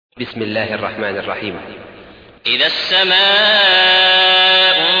بسم الله الرحمن الرحيم. إذا السماء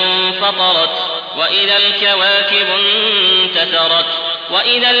انفطرت وإذا الكواكب انتثرت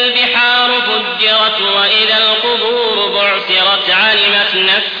وإذا البحار فجرت وإذا القبور بعثرت علمت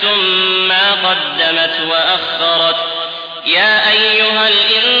نفس ما قدمت وأخرت. يا أيها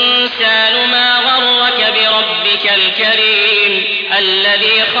الإنسان ما غرك بربك الكريم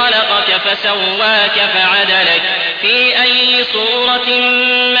الذي خلقك فسواك فعدلك في أي صورة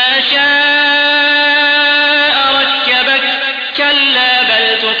ما شاء ركبك. كلا بل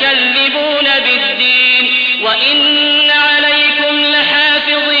تكذبون بالدين وإن عليكم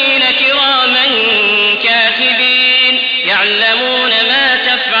لحافظين كراما كاتبين يعلمون ما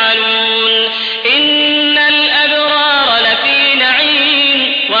تفعلون. إن الأبرار لفي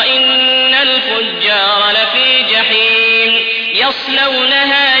نعيم وإن الفجار لفي جحيم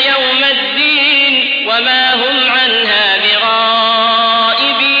يصلونها يوم الدين وما هم عنها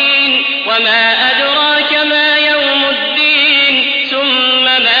بغائبين. وما أدراك ما يوم الدين ثم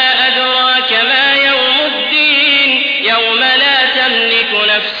ما أدراك ما يوم الدين يوم لا تملك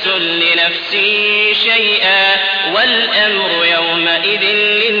نفس لنفس شيئا والأمر يومئذ